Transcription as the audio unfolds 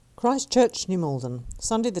Christ Church, New Malden,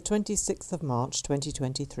 Sunday the 26th of March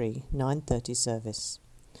 2023, 9:30 service.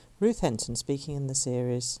 Ruth Henson speaking in the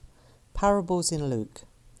series Parables in Luke,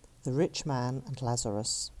 the Rich Man and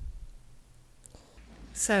Lazarus.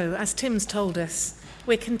 So, as Tim's told us,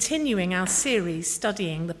 we're continuing our series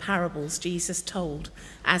studying the parables Jesus told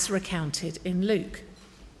as recounted in Luke.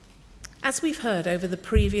 As we've heard over the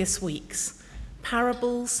previous weeks,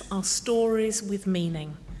 parables are stories with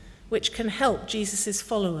meaning, which can help Jesus'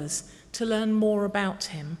 followers to learn more about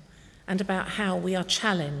him and about how we are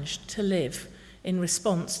challenged to live in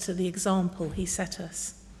response to the example he set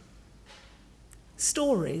us.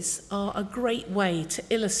 Stories are a great way to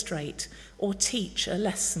illustrate or teach a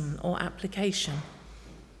lesson or application.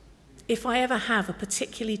 If I ever have a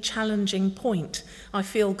particularly challenging point I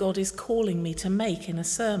feel God is calling me to make in a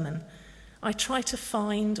sermon, I try to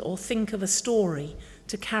find or think of a story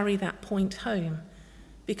to carry that point home,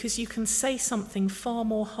 because you can say something far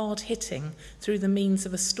more hard-hitting through the means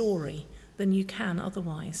of a story than you can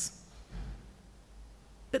otherwise.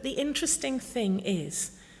 But the interesting thing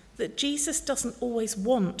is that Jesus doesn't always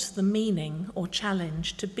want the meaning or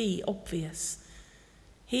challenge to be obvious.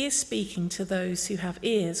 He is speaking to those who have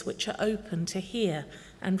ears which are open to hear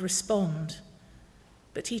and respond.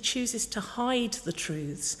 But he chooses to hide the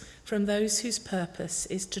truths from those whose purpose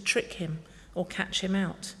is to trick him or catch him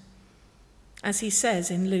out. As he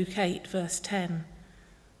says in Luke 8, verse 10,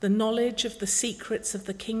 "The knowledge of the secrets of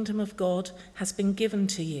the kingdom of God has been given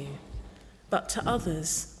to you, but to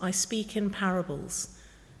others I speak in parables,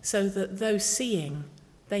 so that though seeing,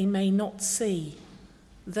 they may not see,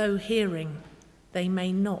 though hearing, they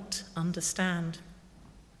may not understand."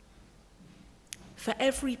 For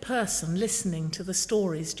every person listening to the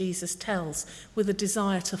stories Jesus tells with a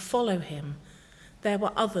desire to follow him, there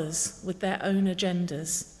were others with their own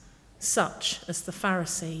agendas, such as the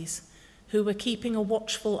Pharisees, who were keeping a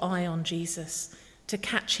watchful eye on Jesus to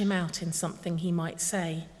catch him out in something he might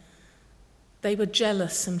say. They were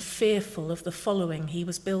jealous and fearful of the following he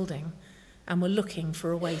was building and were looking for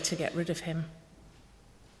a way to get rid of him.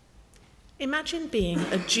 Imagine being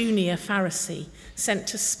a junior Pharisee sent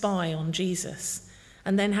to spy on Jesus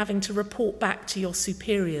and then having to report back to your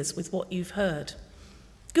superiors with what you've heard.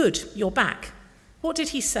 "Good, you're back. What did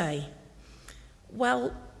he say?"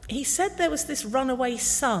 "Well, he said there was this runaway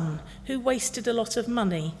son who wasted a lot of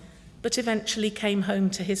money, but eventually came home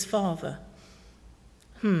to his father."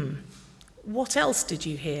 What else did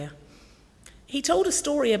you hear?" "He told a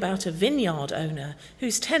story about a vineyard owner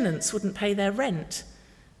whose tenants wouldn't pay their rent,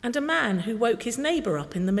 and a man who woke his neighbour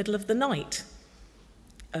up in the middle of the night."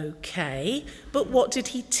 "Okay, but what did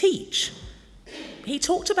he teach?" "He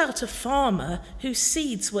talked about a farmer whose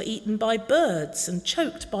seeds were eaten by birds and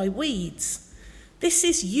choked by weeds." "This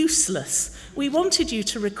is useless. We wanted you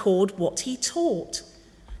to record what he taught."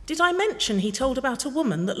 "Did I mention he told about a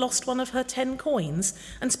woman that lost one of her 10 coins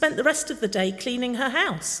and spent the rest of the day cleaning her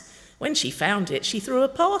house? When she found it, she threw a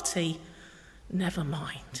party." "Never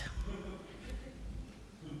mind."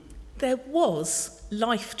 There was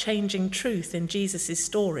life-changing truth in Jesus'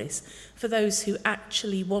 stories for those who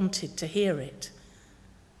actually wanted to hear it.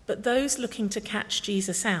 But those looking to catch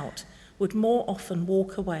Jesus out would more often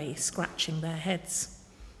walk away scratching their heads.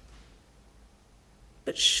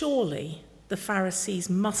 But surely the Pharisees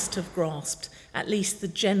must have grasped at least the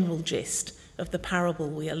general gist of the parable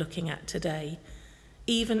we are looking at today,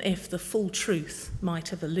 even if the full truth might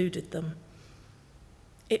have eluded them.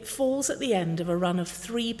 It falls at the end of a run of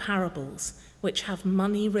 3 parables which have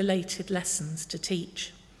money-related lessons to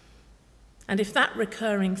teach. And if that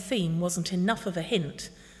recurring theme wasn't enough of a hint,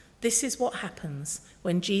 this is what happens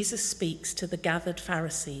when Jesus speaks to the gathered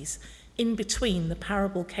Pharisees in between the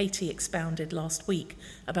parable Katie expounded last week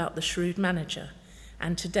about the shrewd manager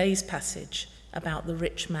and today's passage about the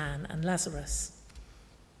rich man and Lazarus.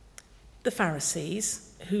 The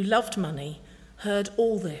Pharisees, who loved money, heard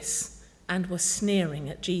all this and were sneering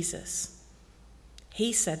at Jesus.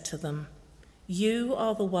 He said to them, "You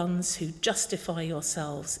are the ones who justify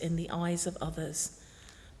yourselves in the eyes of others,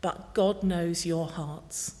 but God knows your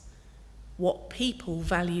hearts. What people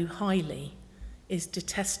value highly is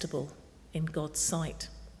detestable in God's sight."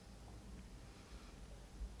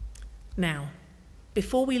 Now,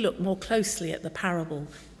 before we look more closely at the parable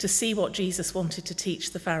to see what Jesus wanted to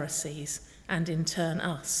teach the Pharisees, and in turn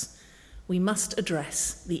us, we must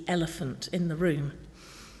address the elephant in the room.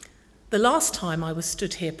 The last time I was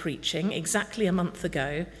stood here preaching, exactly a month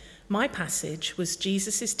ago, my passage was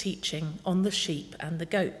Jesus' teaching on the sheep and the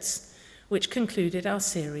goats, which concluded our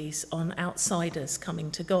series on outsiders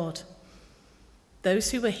coming to God.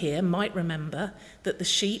 Those who were here might remember that the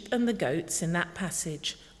sheep and the goats in that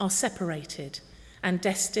passage are separated and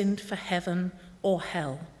destined for heaven or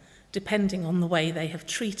hell, depending on the way they have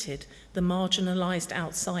treated the marginalised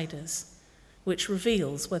outsiders, which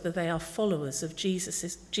reveals whether they are followers of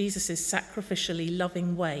Jesus's sacrificially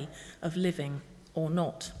loving way of living or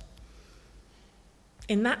not.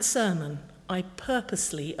 In that sermon, I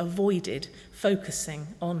purposely avoided focusing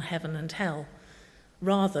on heaven and hell,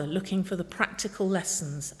 rather looking for the practical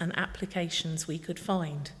lessons and applications we could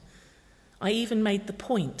find. I even made the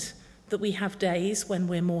point that we have days when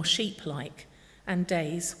we're more sheep-like and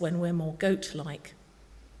days when we're more goat-like.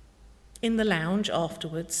 In the lounge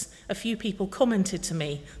afterwards, a few people commented to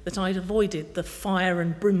me that I'd avoided the fire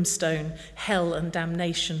and brimstone, hell and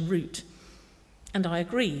damnation route. And I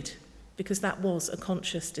agreed, because that was a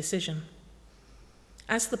conscious decision.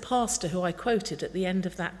 As the pastor who I quoted at the end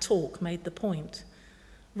of that talk made the point,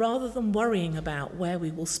 rather than worrying about where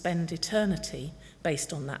we will spend eternity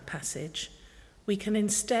based on that passage, we can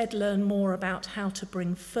instead learn more about how to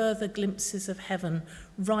bring further glimpses of heaven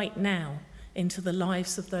right now into the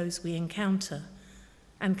lives of those we encounter,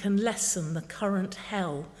 and can lessen the current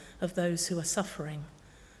hell of those who are suffering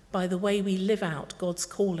by the way we live out God's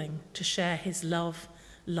calling to share his love,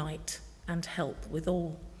 light, and help with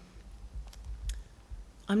all.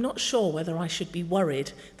 I'm not sure whether I should be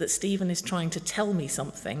worried that Stephen is trying to tell me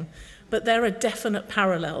something, but there are definite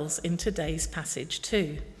parallels in today's passage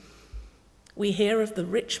too. We hear of the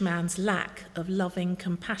rich man's lack of loving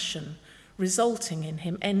compassion, resulting in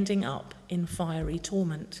him ending up in fiery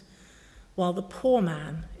torment, while the poor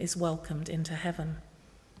man is welcomed into heaven.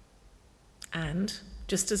 And,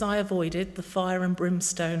 just as I avoided the fire and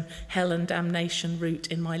brimstone, hell and damnation route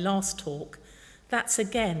in my last talk, that's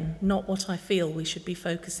again not what I feel we should be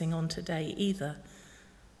focusing on today either.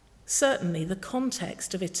 Certainly, the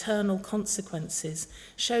context of eternal consequences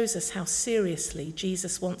shows us how seriously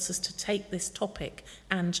Jesus wants us to take this topic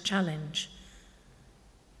and challenge.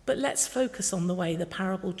 But let's focus on the way the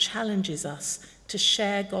parable challenges us to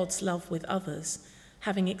share God's love with others,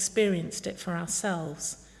 having experienced it for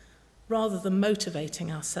ourselves, rather than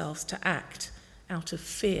motivating ourselves to act out of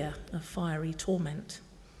fear of fiery torment.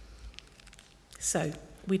 So,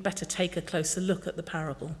 we'd better take a closer look at the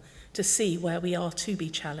parable to see where we are to be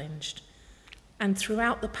challenged. And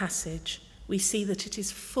throughout the passage, we see that it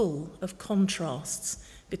is full of contrasts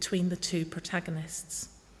between the two protagonists.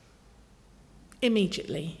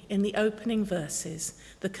 Immediately, in the opening verses,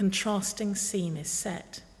 the contrasting scene is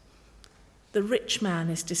set. The rich man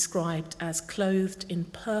is described as clothed in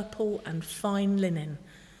purple and fine linen,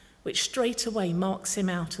 which straight away marks him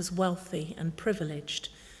out as wealthy and privileged,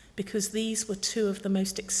 because these were two of the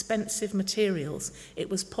most expensive materials it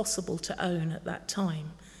was possible to own at that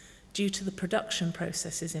time, due to the production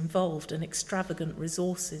processes involved and extravagant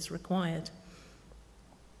resources required.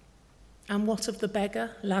 And what of the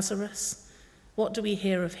beggar, Lazarus? What do we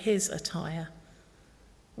hear of his attire?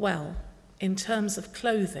 Well, in terms of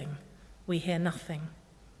clothing, we hear nothing.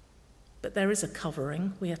 But there is a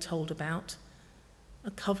covering we are told about,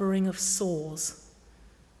 a covering of sores.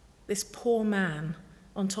 This poor man,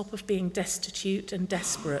 on top of being destitute and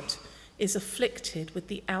desperate, is afflicted with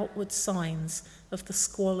the outward signs of the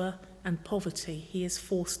squalor and poverty he is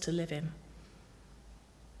forced to live in.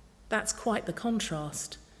 That's quite the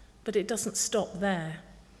contrast, but it doesn't stop there,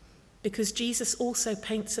 because Jesus also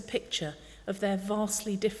paints a picture of their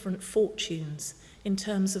vastly different fortunes in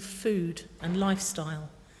terms of food and lifestyle.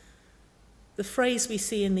 The phrase we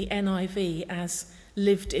see in the NIV as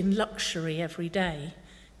lived in luxury every day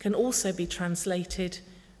can also be translated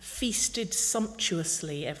feasted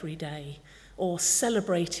sumptuously every day or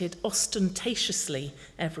celebrated ostentatiously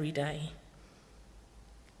every day.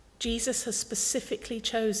 Jesus has specifically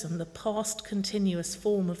chosen the past continuous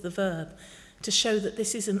form of the verb to show that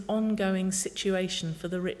this is an ongoing situation for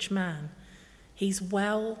the rich man. He's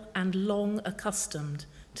well and long accustomed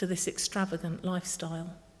to this extravagant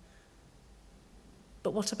lifestyle.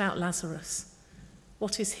 But what about Lazarus?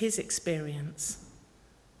 What is his experience?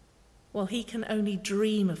 Well, he can only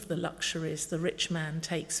dream of the luxuries the rich man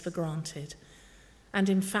takes for granted. And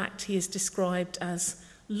in fact, he is described as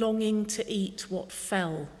longing to eat what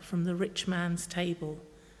fell from the rich man's table.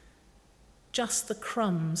 Just the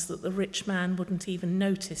crumbs that the rich man wouldn't even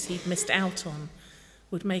notice he'd missed out on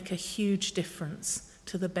would make a huge difference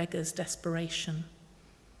to the beggar's desperation.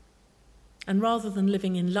 And rather than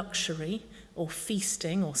living in luxury or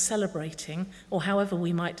feasting or celebrating, or however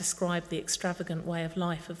we might describe the extravagant way of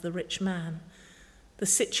life of the rich man, the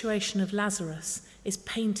situation of Lazarus is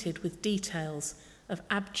painted with details of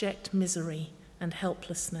abject misery and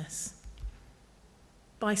helplessness.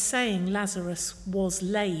 By saying Lazarus was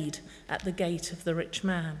laid at the gate of the rich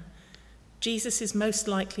man, Jesus is most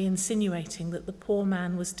likely insinuating that the poor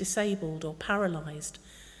man was disabled or paralysed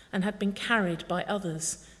and had been carried by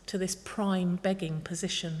others to this prime begging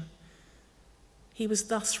position. He was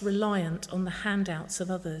thus reliant on the handouts of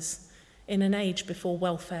others in an age before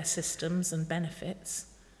welfare systems and benefits.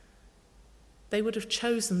 They would have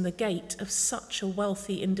chosen the gate of such a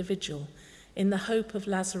wealthy individual in the hope of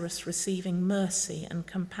Lazarus receiving mercy and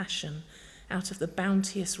compassion out of the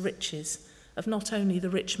bounteous riches of not only the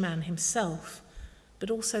rich man himself,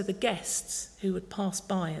 but also the guests who would pass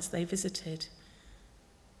by as they visited.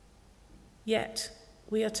 Yet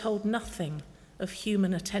we are told nothing of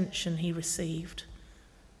human attention he received.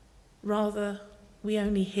 Rather, we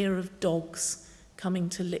only hear of dogs coming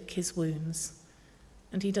to lick his wounds,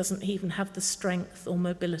 and he doesn't even have the strength or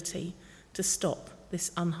mobility to stop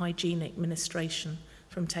this unhygienic ministration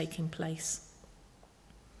from taking place.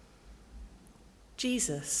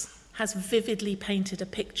 Jesus has vividly painted a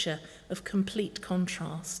picture of complete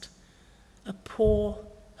contrast. A poor,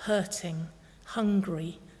 hurting,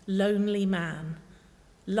 hungry, lonely man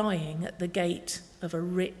lying at the gate of a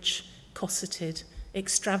rich, cosseted,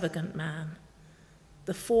 extravagant man,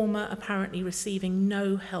 the former apparently receiving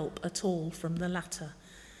no help at all from the latter,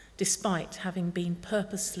 despite having been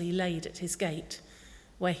purposely laid at his gate,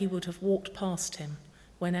 where he would have walked past him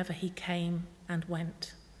whenever he came and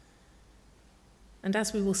went. And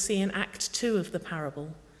as we will see in Act 2 of the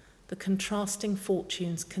parable, the contrasting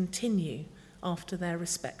fortunes continue after their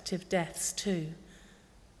respective deaths too,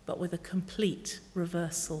 but with a complete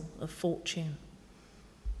reversal of fortune.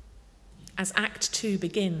 As Act 2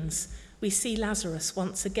 begins, we see Lazarus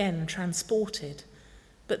once again transported,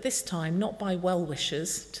 but this time not by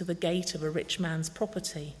well-wishers to the gate of a rich man's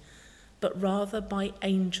property, but rather by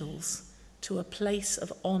angels to a place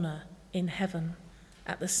of honour in heaven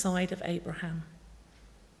at the side of Abraham.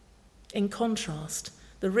 In contrast,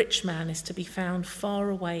 the rich man is to be found far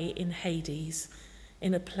away in Hades,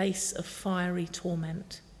 in a place of fiery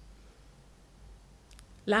torment.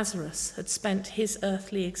 Lazarus had spent his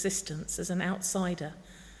earthly existence as an outsider,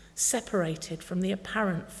 separated from the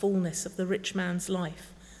apparent fullness of the rich man's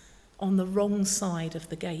life, on the wrong side of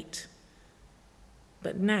the gate.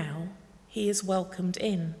 But now he is welcomed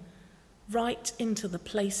in, right into the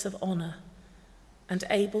place of honour, and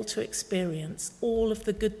able to experience all of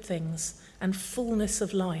the good things and fullness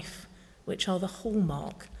of life which are the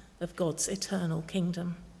hallmark of God's eternal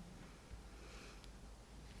kingdom.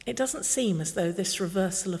 It doesn't seem as though this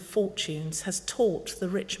reversal of fortunes has taught the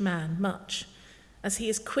rich man much, as he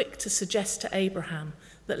is quick to suggest to Abraham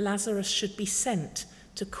that Lazarus should be sent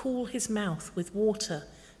to cool his mouth with water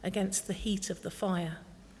against the heat of the fire.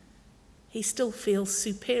 He still feels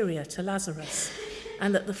superior to Lazarus,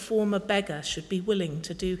 and that the former beggar should be willing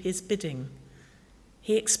to do his bidding.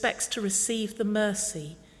 He expects to receive the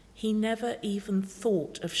mercy he never even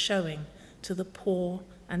thought of showing to the poor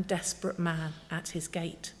and desperate man at his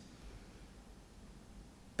gate.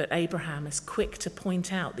 But Abraham is quick to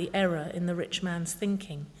point out the error in the rich man's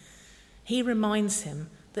thinking. He reminds him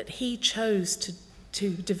that he chose to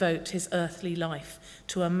devote his earthly life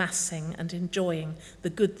to amassing and enjoying the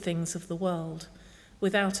good things of the world,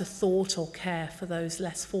 without a thought or care for those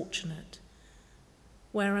less fortunate.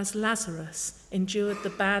 Whereas Lazarus endured the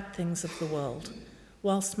bad things of the world,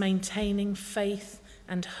 whilst maintaining faith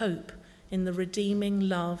and hope in the redeeming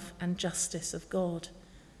love and justice of God.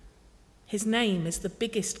 His name is the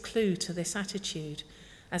biggest clue to this attitude,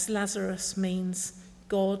 as Lazarus means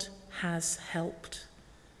God has helped,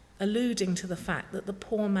 alluding to the fact that the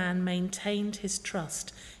poor man maintained his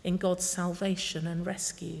trust in God's salvation and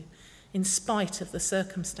rescue, in spite of the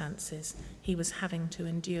circumstances he was having to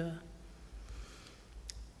endure.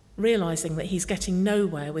 Realising that he's getting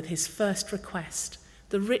nowhere with his first request,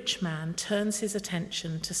 the rich man turns his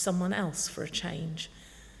attention to someone else for a change,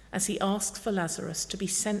 as he asks for Lazarus to be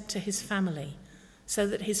sent to his family so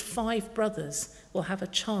that his 5 brothers will have a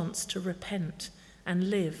chance to repent and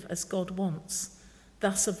live as God wants,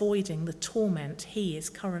 thus avoiding the torment he is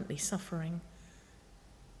currently suffering.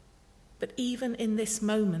 But even in this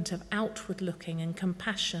moment of outward looking and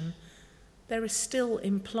compassion, there is still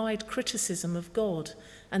implied criticism of God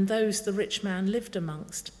and those the rich man lived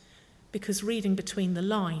amongst, because reading between the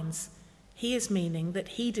lines, he is meaning that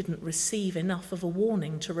he didn't receive enough of a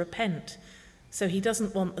warning to repent, so he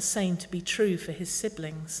doesn't want the same to be true for his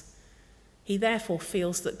siblings. He therefore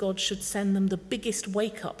feels that God should send them the biggest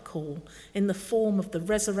wake-up call in the form of the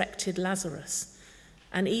resurrected Lazarus,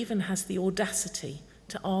 and even has the audacity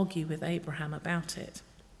to argue with Abraham about it.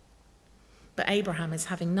 But Abraham is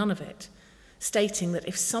having none of it, stating that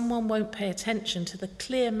if someone won't pay attention to the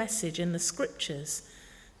clear message in the scriptures,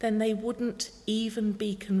 then they wouldn't even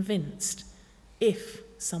be convinced if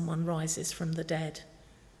someone rises from the dead.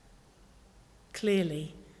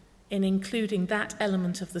 Clearly, in including that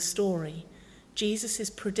element of the story, Jesus is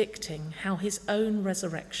predicting how his own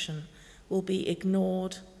resurrection will be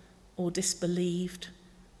ignored or disbelieved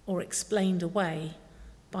or explained away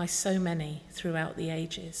by so many throughout the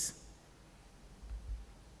ages.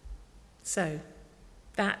 So,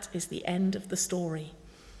 that is the end of the story.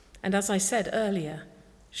 And as I said earlier,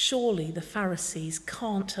 surely the Pharisees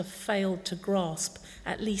can't have failed to grasp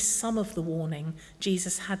at least some of the warning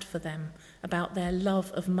Jesus had for them about their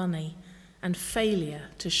love of money and failure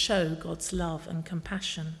to show God's love and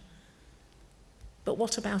compassion. But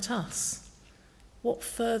what about us? What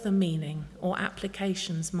further meaning or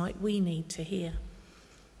applications might we need to hear?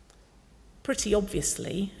 Pretty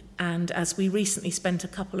obviously, and as we recently spent a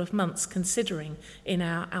couple of months considering in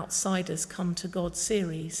our Outsiders Come to God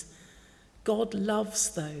series, God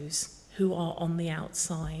loves those who are on the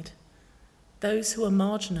outside, those who are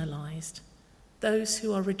marginalised, those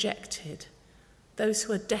who are rejected, those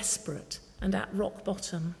who are desperate and at rock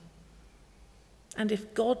bottom. And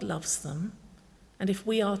if God loves them, and if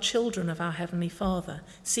we are children of our Heavenly Father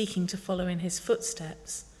seeking to follow in his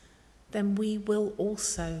footsteps, then we will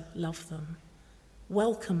also love them,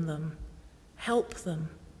 welcome them, help them,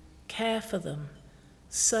 care for them,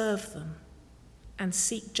 serve them, and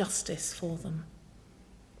seek justice for them.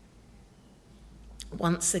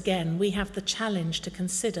 Once again, we have the challenge to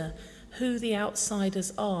consider who the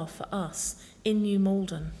outsiders are for us in New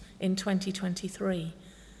Malden in 2023,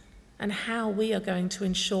 and how we are going to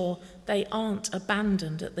ensure they aren't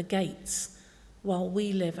abandoned at the gates while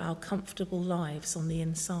we live our comfortable lives on the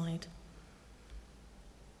inside.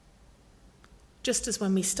 Just as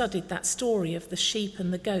when we studied that story of the sheep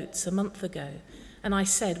and the goats a month ago, and I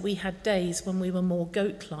said we had days when we were more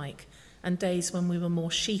goat-like and days when we were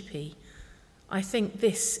more sheepy, I think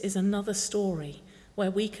this is another story where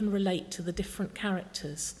we can relate to the different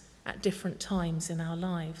characters at different times in our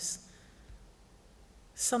lives.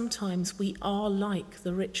 Sometimes we are like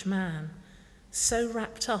the rich man, so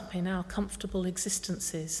wrapped up in our comfortable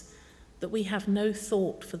existences that we have no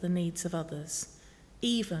thought for the needs of others,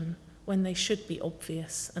 even when they should be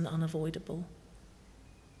obvious and unavoidable.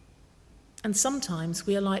 And sometimes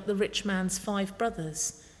we are like the rich man's 5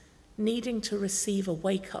 brothers, needing to receive a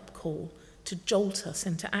wake-up call to jolt us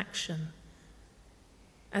into action.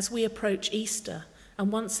 As we approach Easter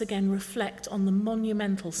and once again reflect on the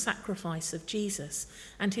monumental sacrifice of Jesus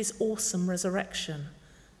and his awesome resurrection,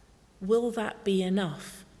 will that be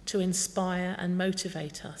enough to inspire and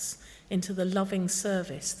motivate us into the loving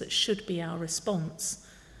service that should be our response?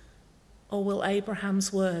 Or will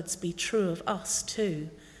Abraham's words be true of us too,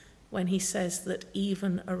 when he says that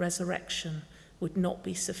even a resurrection would not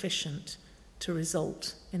be sufficient to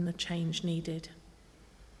result in the change needed?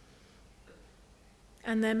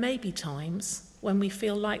 And there may be times when we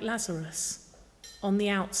feel like Lazarus, on the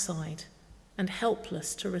outside and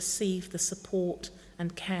helpless to receive the support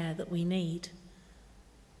and care that we need.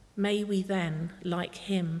 May we then, like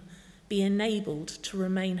him, be enabled to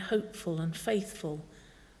remain hopeful and faithful,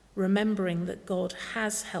 remembering that God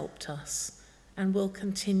has helped us and will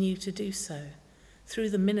continue to do so through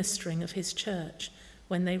the ministering of his church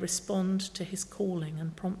when they respond to his calling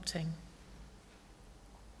and prompting.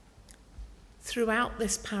 Throughout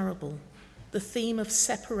this parable, the theme of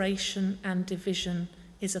separation and division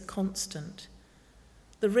is a constant.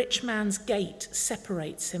 The rich man's gate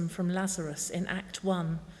separates him from Lazarus in Act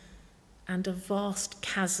 1, and a vast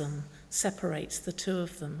chasm separates the two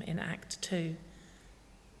of them in Act 2.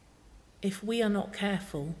 If we are not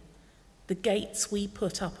careful, the gates we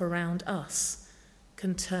put up around us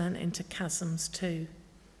can turn into chasms too.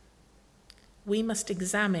 We must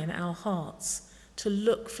examine our hearts to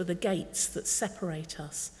look for the gates that separate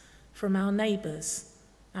us from our neighbours,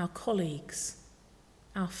 our colleagues,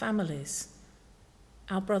 our families,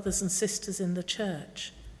 our brothers and sisters in the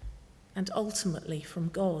church, and ultimately from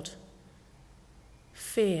God.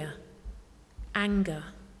 Fear, anger,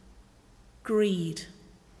 greed,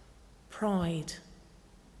 pride,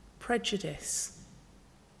 prejudice,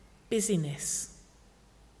 busyness,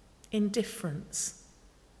 indifference,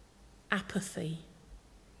 apathy,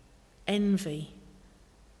 envy,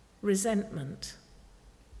 resentment.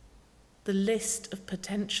 The list of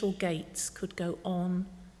potential gates could go on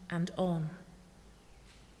and on.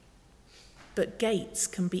 But gates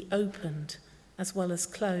can be opened as well as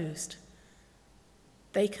closed.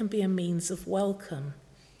 They can be a means of welcome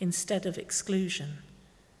instead of exclusion.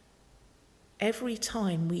 Every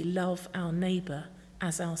time we love our neighbour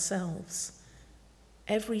as ourselves,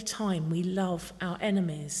 every time we love our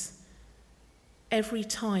enemies, every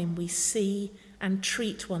time we see and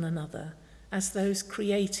treat one another as those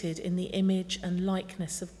created in the image and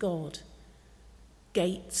likeness of God.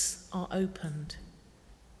 Gates are opened.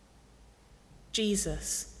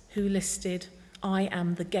 Jesus, who listed, "I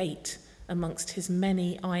am the gate," amongst his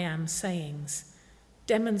many "I am" sayings,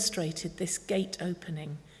 demonstrated this gate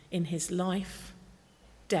opening in his life,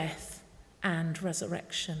 death, and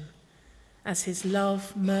resurrection, as his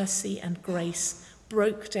love, mercy, and grace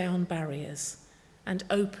broke down barriers and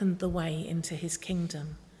opened the way into his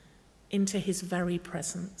kingdom, into his very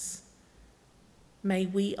presence. May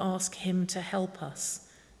we ask him to help us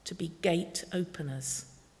to be gate openers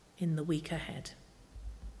in the week ahead.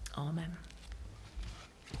 Amen.